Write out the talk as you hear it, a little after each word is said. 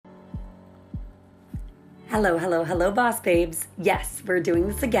Hello, hello, hello, boss babes. Yes, we're doing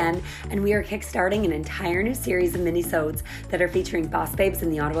this again, and we are kickstarting an entire new series of minisodes that are featuring boss babes in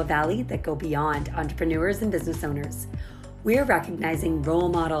the Ottawa Valley that go beyond entrepreneurs and business owners. We are recognizing role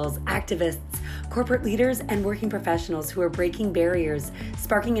models, activists, corporate leaders, and working professionals who are breaking barriers,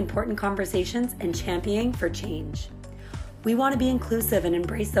 sparking important conversations, and championing for change. We want to be inclusive and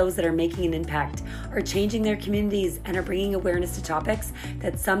embrace those that are making an impact, are changing their communities, and are bringing awareness to topics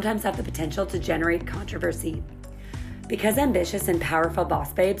that sometimes have the potential to generate controversy. Because ambitious and powerful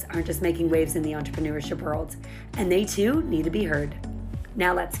boss babes aren't just making waves in the entrepreneurship world, and they too need to be heard.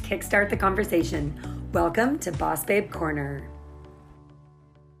 Now let's kickstart the conversation. Welcome to Boss Babe Corner.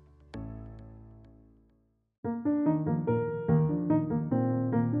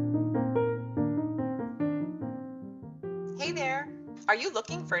 Hey there! Are you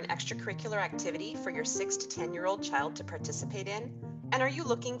looking for an extracurricular activity for your 6 to 10-year-old child to participate in? And are you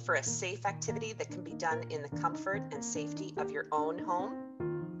looking for a safe activity that can be done in the comfort and safety of your own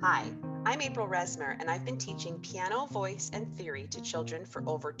home? Hi, I'm April Resmer, and I've been teaching piano, voice, and theory to children for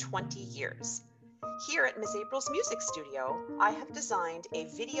over 20 years. Here at Miss April's Music Studio, I have designed a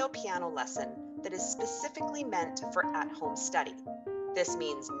video piano lesson that is specifically meant for at-home study. This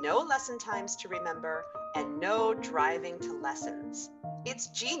means no lesson times to remember and no driving to lessons. It's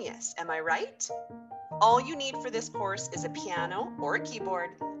genius, am I right? All you need for this course is a piano or a keyboard,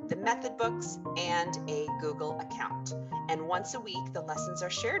 the method books, and a Google account. And once a week, the lessons are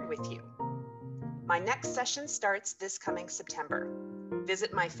shared with you. My next session starts this coming September.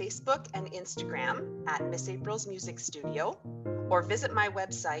 Visit my Facebook and Instagram at Miss April's Music Studio, or visit my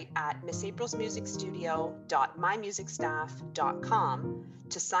website at missaprilsmusicstudio.mymusicstaff.com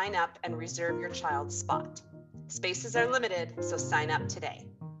to sign up and reserve your child's spot. Spaces are limited, so sign up today.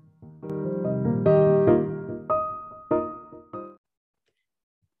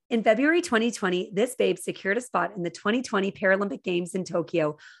 In February 2020, this babe secured a spot in the 2020 Paralympic Games in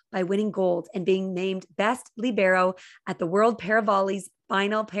Tokyo by winning gold and being named Best Libero at the World Paravolley's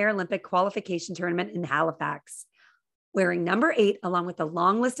final Paralympic qualification tournament in Halifax. Wearing number 8, along with a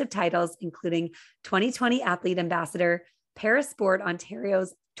long list of titles, including 2020 Athlete Ambassador, Parasport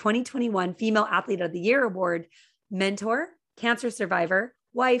Ontario's 2021 Female Athlete of the Year Award, mentor, cancer survivor,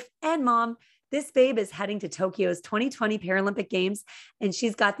 wife, and mom, this babe is heading to Tokyo's 2020 Paralympic Games, and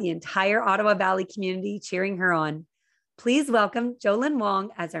she's got the entire Ottawa Valley community cheering her on. Please welcome Jolyn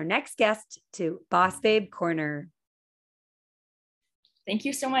Wong as our next guest to Boss Babe Corner. Thank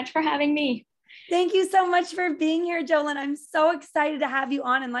you so much for having me. Thank you so much for being here, Jolyn. I'm so excited to have you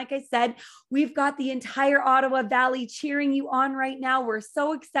on. And like I said, we've got the entire Ottawa Valley cheering you on right now. We're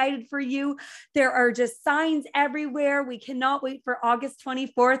so excited for you. There are just signs everywhere. We cannot wait for August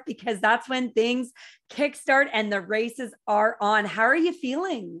 24th because that's when things kickstart and the races are on. How are you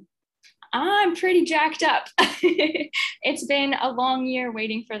feeling? I'm pretty jacked up. It's been a long year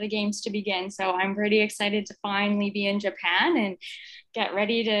waiting for the games to begin. So I'm pretty excited to finally be in Japan and get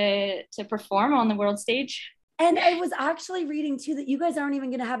ready to perform on the world stage. And I was actually reading too that you guys aren't even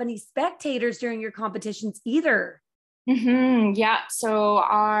going to have any spectators during your competitions either. Yeah. So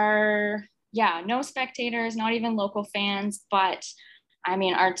no spectators, not even local fans, but I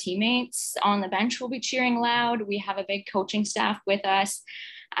mean, our teammates on the bench will be cheering loud. We have a big coaching staff with us.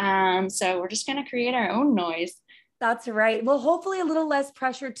 So we're just going to create our own noise. That's right. Well, hopefully a little less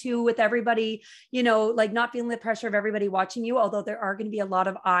pressure too with everybody, like not feeling the pressure of everybody watching you, although there are going to be a lot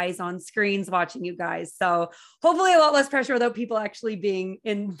of eyes on screens watching you guys. So hopefully a lot less pressure without people actually being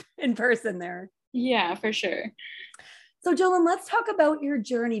in person there. Yeah, for sure. So Jolyn, let's talk about your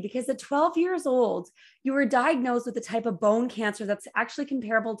journey because at 12 years old, you were diagnosed with a type of bone cancer that's actually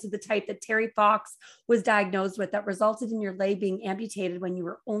comparable to the type that Terry Fox was diagnosed with that resulted in your leg being amputated when you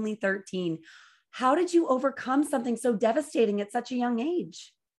were only 13. How did you overcome something so devastating at such a young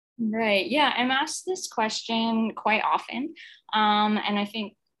age? Right. Yeah, I'm asked this question quite often. And I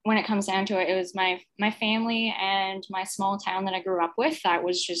think when it comes down to it, it was my family and my small town that I grew up with that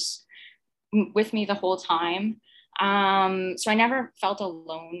was just with me the whole time. So I never felt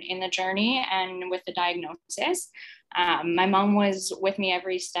alone in the journey and with the diagnosis. My mom was with me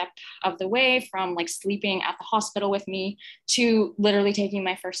every step of the way, from like sleeping at the hospital with me to literally taking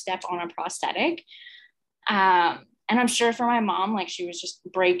my first step on a prosthetic. And I'm sure for my mom, like she was just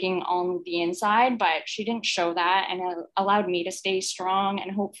breaking on the inside, but she didn't show that, and it allowed me to stay strong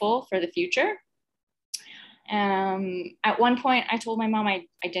and hopeful for the future. At one point I told my mom I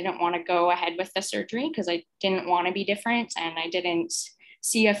didn't want to go ahead with the surgery because I didn't want to be different and I didn't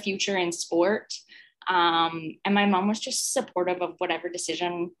see a future in sport. And my mom was just supportive of whatever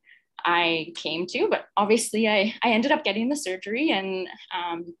decision I came to, but obviously I ended up getting the surgery, and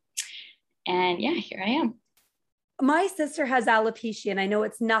And yeah, here I am. My sister has alopecia, and I know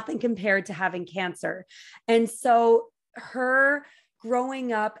it's nothing compared to having cancer. And so her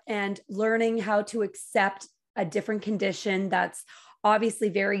growing up and learning how to accept a different condition that's obviously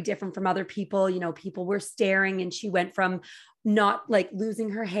very different from other people, you know, people were staring, and she went from not like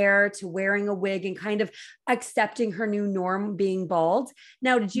losing her hair to wearing a wig and kind of accepting her new norm being bald.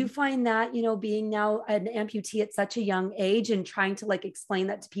 Now, did you find that, you know, being now an amputee at such a young age and trying to like explain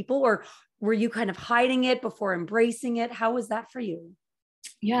that to people, or were you kind of hiding it before embracing it? How was that for you?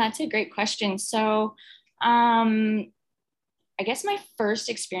 Yeah, that's a great question. So, I guess my first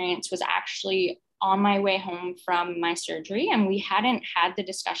experience was actually on my way home from my surgery, and we hadn't had the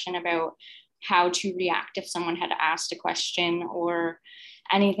discussion about how to react if someone had asked a question or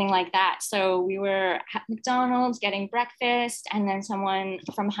anything like that. So we were at McDonald's getting breakfast, and then someone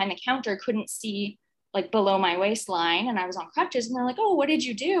from behind the counter couldn't see like below my waistline, and I was on crutches, and they're like, "Oh, what did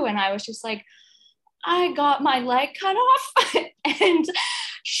you do?" And I was just like, "I got my leg cut off." And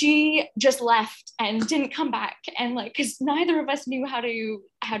she just left and didn't come back, and like, because neither of us knew how to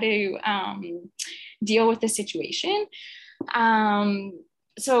deal with the situation.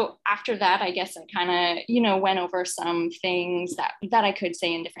 So after that, I guess I kind of, you know, went over some things that I could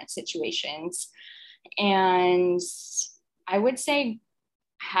say in different situations. And I would say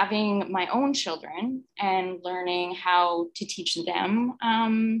having my own children and learning how to teach them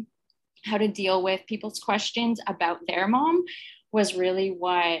how to deal with people's questions about their mom was really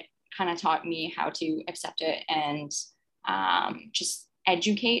what kind of taught me how to accept it and just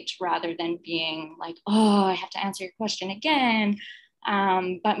educate rather than being like, oh, I have to answer your question again.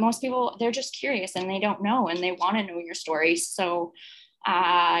 But most people, they're just curious and they don't know and they want to know your story. So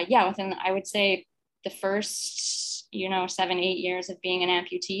yeah, within, I would say the first, you know, 7-8 years of being an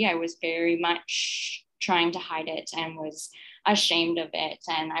amputee, I was very much trying to hide it and was ashamed of it.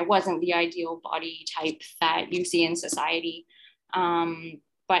 And I wasn't the ideal body type that you see in society.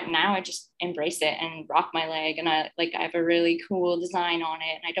 But now I just embrace it and rock my leg. And I have a really cool design on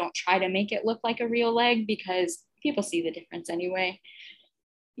it. And I don't try to make it look like a real leg because people see the difference anyway.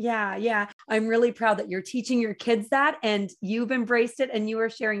 Yeah, yeah. I'm really proud that you're teaching your kids that and you've embraced it and you are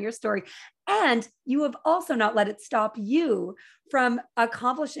sharing your story. And you have also not let it stop you from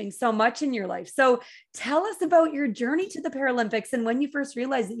accomplishing so much in your life. So tell us about your journey to the Paralympics and when you first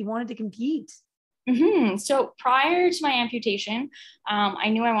realized that you wanted to compete. So prior to my amputation, I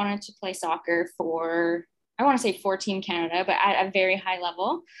knew I wanted to play soccer for, I want to say for Team Canada, but at a very high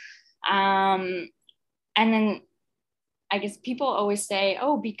level. And then I guess people always say,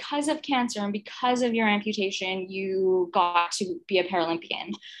 oh, because of cancer and because of your amputation, you got to be a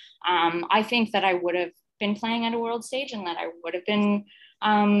Paralympian. I think that I would have been playing at a world stage and that I would have been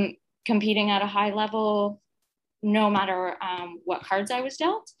competing at a high level, no matter what cards I was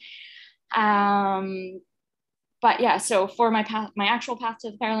dealt. But yeah, so for my actual path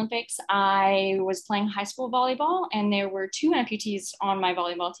to the Paralympics, I was playing high school volleyball, and there were 2 amputees on my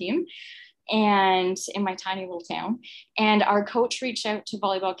volleyball team, and in my tiny little town. And our coach reached out to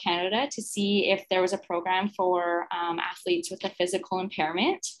Volleyball Canada to see if there was a program for athletes with a physical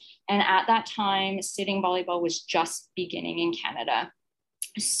impairment. And at that time, sitting volleyball was just beginning in Canada.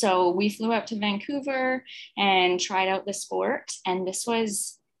 So we flew out to Vancouver and tried out the sport. And this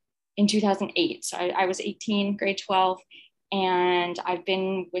was in 2008. So I was 18, grade 12, and I've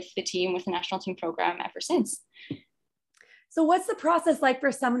been with the team, with the national team program ever since. So what's the process like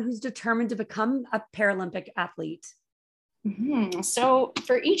for someone who's determined to become a Paralympic athlete? So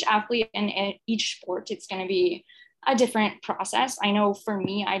for each athlete and each sport, it's going to be a different process. I know for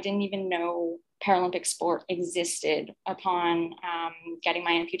me, I didn't even know Paralympic sport existed upon getting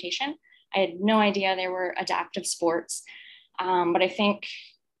my amputation. I had no idea there were adaptive sports. But I think,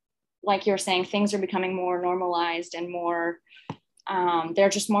 like you're saying, things are becoming more normalized and more, there are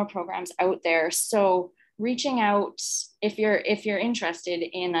just more programs out there. So reaching out, if you're interested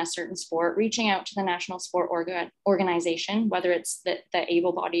in a certain sport, reaching out to the National Sport Organization, whether it's the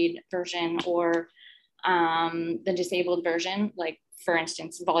able-bodied version or the disabled version, like for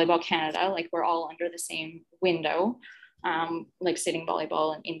instance, Volleyball Canada, like we're all under the same window, like sitting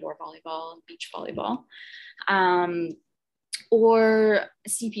volleyball and indoor volleyball and beach volleyball. Or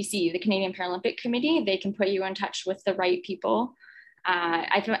CPC, the Canadian Paralympic Committee, they can put you in touch with the right people.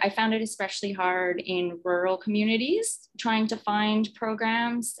 I found it especially hard in rural communities trying to find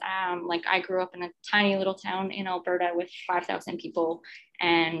programs. Like I grew up in a tiny little town in Alberta with 5,000 people.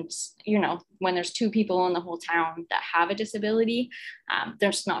 And, you know, when there's 2 people in the whole town that have a disability,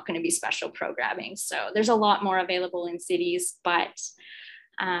 there's not going to be special programming. So there's a lot more available in cities, but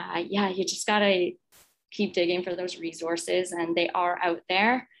yeah, you just got to keep digging for those resources and they are out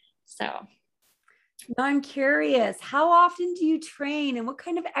there. So Now I'm curious, how often do you train and what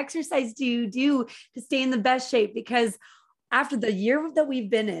kind of exercise do you do to stay in the best shape? Because after the year that we've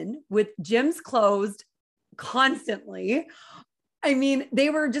been in with gyms closed constantly, I mean, they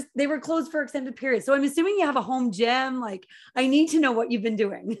were closed for extended periods. So I'm assuming you have a home gym. Like, I need to know what you've been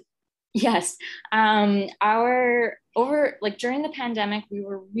doing. Yes. Our over like during the pandemic, we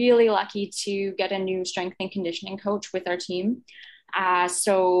were really lucky to get a new strength and conditioning coach with our team.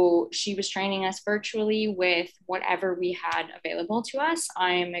 So she was training us virtually with whatever we had available to us.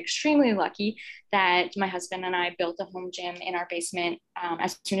 I'm extremely lucky that my husband and I built a home gym in our basement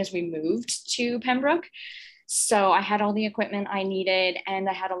as soon as we moved to Pembroke. So I had all the equipment I needed and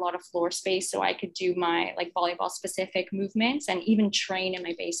I had a lot of floor space so I could do my like volleyball specific movements and even train in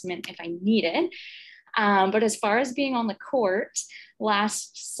my basement if I needed. But as far as being on the court,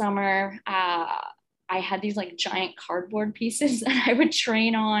 last summer, I had these like giant cardboard pieces that I would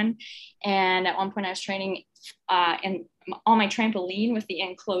train on. And at one point I was training and on my trampoline with the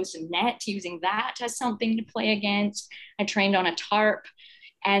enclosed net, using that as something to play against. I trained on a tarp.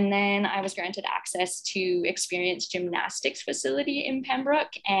 And then I was granted access to Experience Gymnastics facility in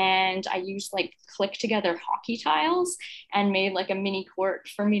Pembroke. And I used like click together hockey tiles and made like a mini court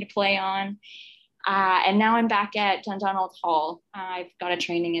for me to play on. And now I'm back at Dundonald Hall. I've got a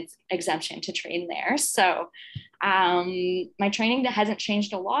training exemption to train there. So my training that hasn't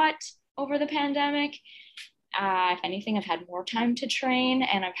changed a lot over the pandemic. If anything, I've had more time to train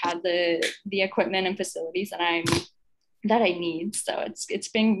and I've had the equipment and facilities that I need. So it's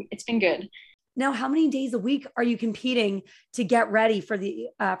been good. Now, how many days a week are you competing to get ready for the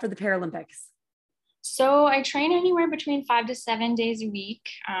Paralympics? So I train anywhere between 5 to 7 days a week.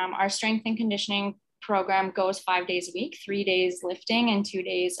 Our strength and conditioning program goes 5 days a week, 3 days lifting and 2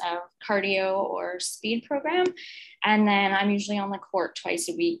 days of cardio or speed program. And then I'm usually on the court twice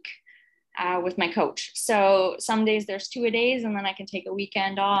a week with my coach. So some days there's 2 a days and then I can take a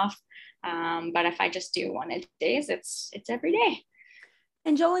weekend off. But if I just do 1 a days, it's every day.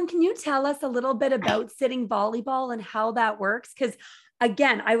 And Jolyn, can you tell us a little bit about sitting volleyball and how that works? Because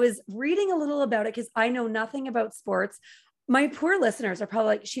again, I was reading a little about it because I know nothing about sports. My poor listeners are probably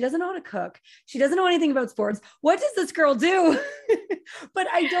like, she doesn't know how to cook. She doesn't know anything about sports. What does this girl do? But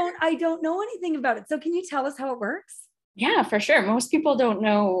I don't know anything about it. So can you tell us how it works? Yeah, for sure. Most people don't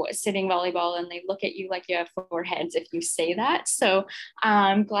know sitting volleyball and they look at you like you have 4 heads if you say that. So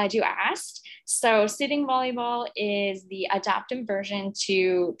I'm glad you asked. So sitting volleyball is the adaptive version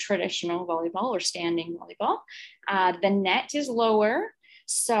to traditional volleyball or standing volleyball. The net is lower.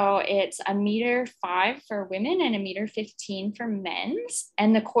 So it's 1.5 for women and 1.15 for men's.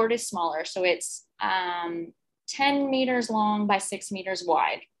 And the court is smaller. So it's 10 meters long by 6 meters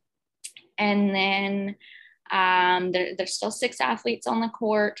wide. And then there's still 6 athletes on the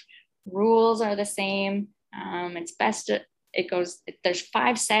court. Rules are the same. There's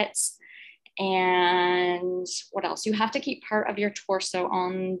 5 sets. And what else? You have to keep part of your torso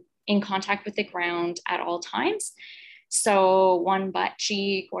in contact with the ground at all times. So one butt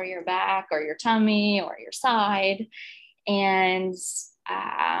cheek or your back or your tummy or your side. And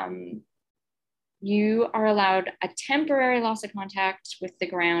you are allowed a temporary loss of contact with the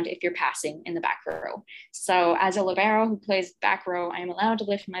ground if you're passing in the back row. So as a libero who plays back row, I am allowed to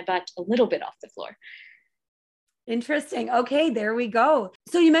lift my butt a little bit off the floor. Interesting. Okay, there we go.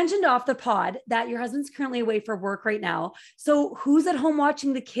 So you mentioned off the pod that your husband's currently away for work right now. So who's at home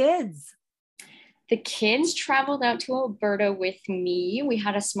watching the kids? The kids traveled out to Alberta with me. We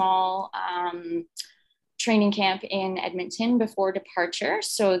had a small training camp in Edmonton before departure.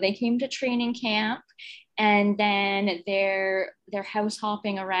 So they came to training camp and then they're house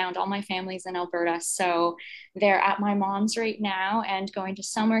hopping around. All my family's in Alberta. So they're at my mom's right now and going to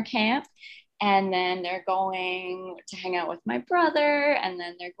summer camp. And then they're going to hang out with my brother. And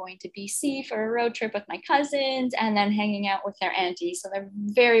then they're going to BC for a road trip with my cousins and then hanging out with their auntie. So they're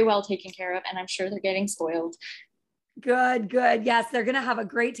very well taken care of. And I'm sure they're getting spoiled. Good, good. Yes, they're going to have a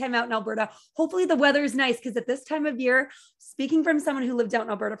great time out in Alberta. Hopefully the weather is nice because at this time of year, speaking from someone who lived out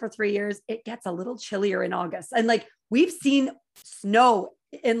in Alberta for 3 years, it gets a little chillier in August. And like we've seen snow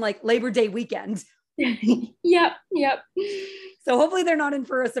in like Labor Day weekend. Yep. So hopefully they're not in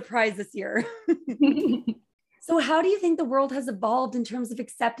for a surprise this year. So how do you think the world has evolved in terms of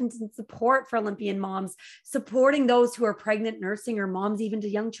acceptance and support for Olympian moms, supporting those who are pregnant, nursing, or moms even to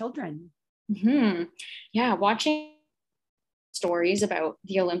young children? Mm-hmm. Yeah, watching stories about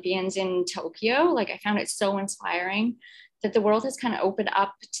the Olympians in Tokyo, like I found it so inspiring that the world has kind of opened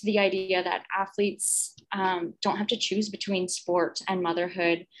up to the idea that athletes don't have to choose between sport and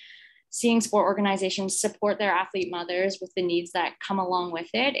motherhood. seeing sport organizations support their athlete mothers with the needs that come along with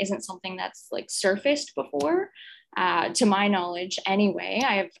it isn't something that's like surfaced before, to my knowledge anyway.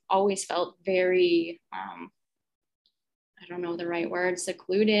 I have always felt very, I don't know the right word,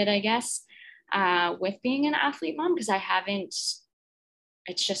 secluded, I guess, with being an athlete mom, because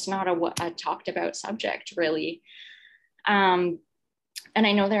it's just not a talked about subject really. And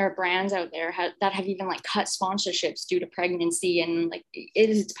I know there are brands out there that have even like cut sponsorships due to pregnancy, and like it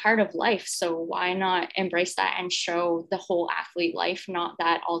is part of life. So why not embrace that and show the whole athlete life, not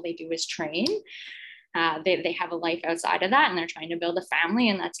that all they do is train. They have a life outside of that, and they're trying to build a family,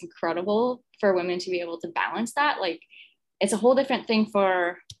 and that's incredible for women to be able to balance that. Like it's a whole different thing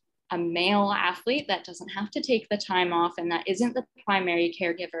for a male athlete that doesn't have to take the time off and that isn't the primary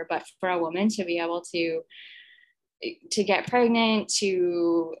caregiver, but for a woman to be able to get pregnant,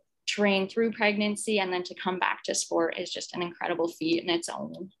 to train through pregnancy, and then to come back to sport is just an incredible feat in its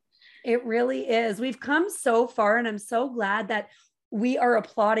own. It really is. We've come so far, and I'm so glad that we are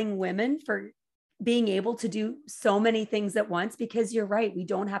applauding women for being able to do so many things at once, because you're right. We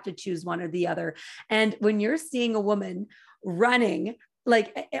don't have to choose one or the other. And when you're seeing a woman running,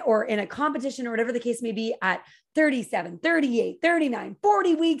 like, or in a competition or whatever the case may be at 37, 38, 39,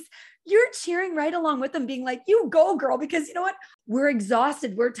 40 weeks, you're cheering right along with them, being like, you go girl, because you know what? We're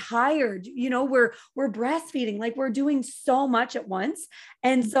exhausted. We're tired. You know, we're breastfeeding, like we're doing so much at once.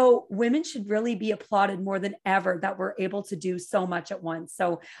 And so women should really be applauded more than ever that we're able to do so much at once.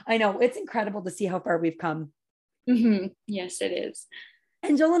 So I know it's incredible to see how far we've come. Mm-hmm. Yes, it is.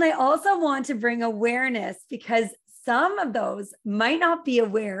 And Jolyn, I also want to bring awareness, because some of those might not be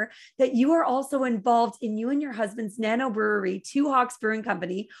aware that you are also involved in you and your husband's nano brewery, Two Hawks Brewing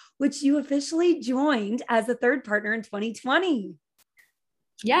Company, which you officially joined as a third partner in 2020.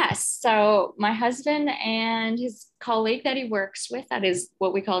 Yes. So my husband and his colleague that he works with, that is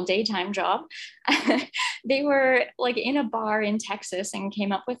what we call a daytime job, they were like in a bar in Texas and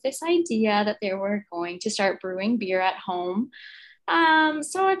came up with this idea that they were going to start brewing beer at home.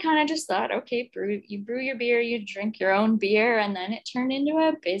 So I kind of just thought, okay, you brew your beer, you drink your own beer, and then it turned into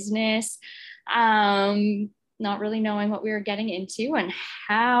a business. Not really knowing what we were getting into and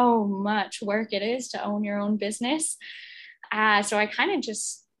how much work it is to own your own business. So I kind of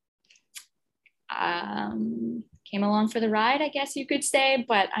just came along for the ride, I guess you could say,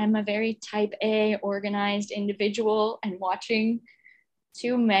 but I'm a very type A organized individual, and watching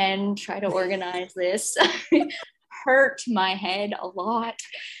two men try to organize this hurt my head a lot.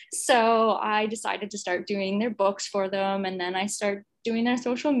 So I decided to start doing their books for them, and then I start doing their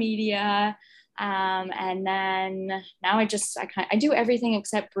social media. And then now I do everything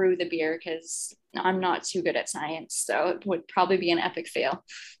except brew the beer, because I'm not too good at science. So it would probably be an epic fail.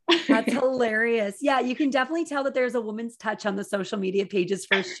 That's hilarious. Yeah, you can definitely tell that there's a woman's touch on the social media pages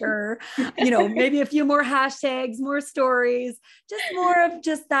for sure. You know, maybe a few more hashtags, more stories, just more of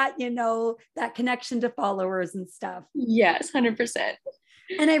just that, you know, that connection to followers and stuff. Yes, 100%.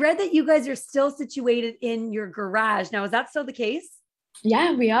 And I read that you guys are still situated in your garage. Now, is that still the case?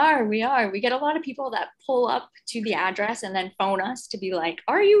 Yeah, we are. We get a lot of people that pull up to the address and then phone us to be like,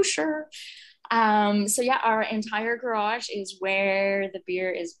 are you sure? So yeah, our entire garage is where the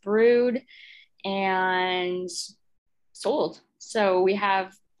beer is brewed and sold. So we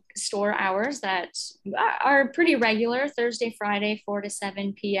have store hours that are pretty regular: Thursday, Friday, 4 to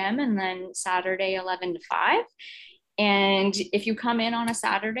 7 p.m. and then Saturday, 11 to 5. And if you come in on a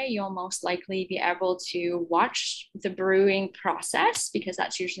Saturday, you'll most likely be able to watch the brewing process, because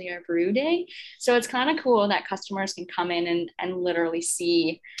that's usually our brew day. So it's kind of cool that customers can come in and literally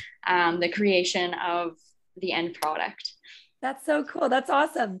see the creation of the end product. That's so cool. That's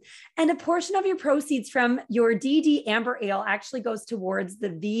awesome. And a portion of your proceeds from your DD Amber Ale actually goes towards the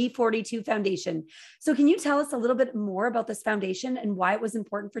V42 Foundation. So can you tell us a little bit more about this foundation and why it was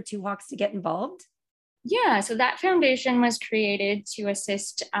important for Two Hawks to get involved? Yeah, so that foundation was created to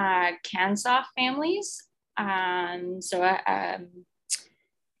assist CANSOF families.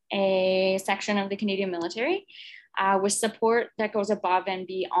 A section of the Canadian military with support that goes above and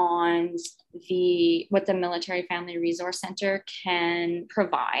beyond what the Military Family Resource Center can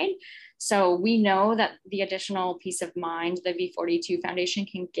provide. So we know that the additional peace of mind the V42 Foundation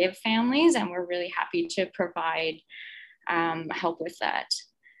can give families, and we're really happy to provide help with that.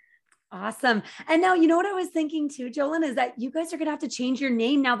 Awesome. And now, you know what I was thinking too, Jolyn, is that you guys are going to have to change your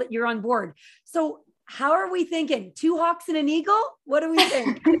name now that you're on board. So how are we thinking? Two hawks and an eagle? What do we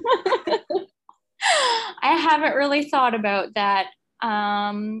think? I haven't really thought about that.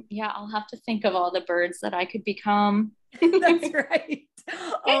 Yeah, I'll have to think of all the birds that I could become. That's right.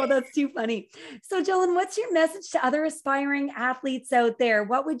 Oh, that's too funny. So, Jolyn, what's your message to other aspiring athletes out there?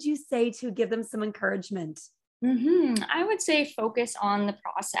 What would you say to give them some encouragement? I would say focus on the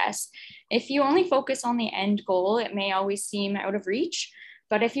process. If you only focus on the end goal, it may always seem out of reach.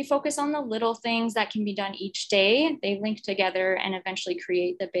 But if you focus on the little things that can be done each day, they link together and eventually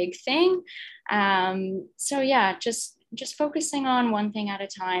create the big thing. So yeah, just focusing on one thing at a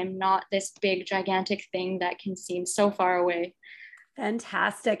time, not this big gigantic thing that can seem so far away.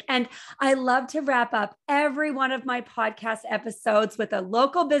 Fantastic. And I love to wrap up every one of my podcast episodes with a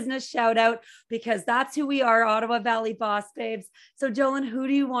local business shout out because that's who we are, Ottawa Valley Boss Babes. So, Jolyn, who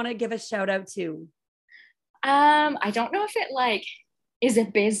do you want to give a shout out to? I don't know if it is a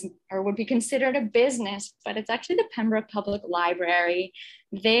business or would be considered a business, but it's actually the Pembroke Public Library.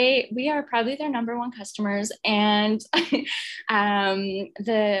 We are probably their number one customers, and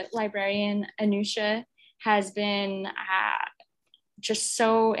the librarian Anusha has been just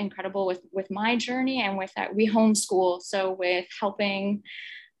so incredible with my journey and with that. We homeschool, so with helping,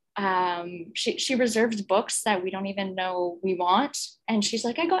 she reserves books that we don't even know we want, and she's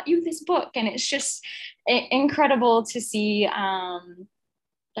like, I got you this book, and it's just incredible to see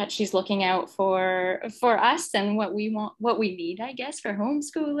that she's looking out for us and what we want, what we need, I guess, for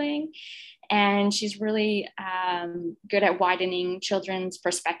homeschooling. And she's really good at widening children's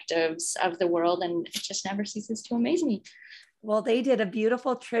perspectives of the world, and it just never ceases to amaze me. Well, they did a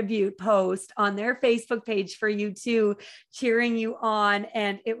beautiful tribute post on their Facebook page for you too, cheering you on.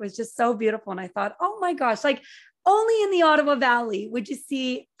 And it was just so beautiful. And I thought, oh my gosh, like only in the Ottawa Valley would you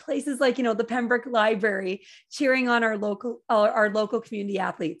see places like, the Pembroke Library cheering on our local community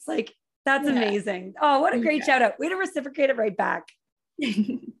athletes. Like that's amazing. Oh, what a great shout out. Way to reciprocate it right back.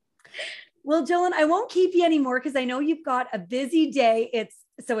 Well, Jolyn, I won't keep you anymore because I know you've got a busy day. It's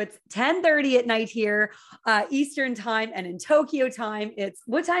 10:30 at night here, Eastern time, and in Tokyo time,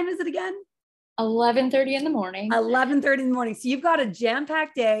 what time is it again? 11:30 in the morning. 11:30 in the morning. So you've got a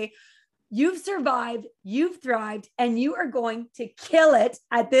jam-packed day. You've survived, you've thrived, and you are going to kill it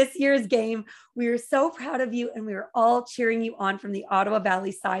at this year's game. We are so proud of you, and we are all cheering you on from the Ottawa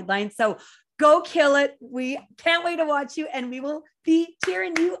Valley sideline. So go kill it. We can't wait to watch you, and we will be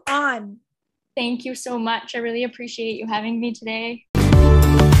cheering you on. Thank you so much. I really appreciate you having me today.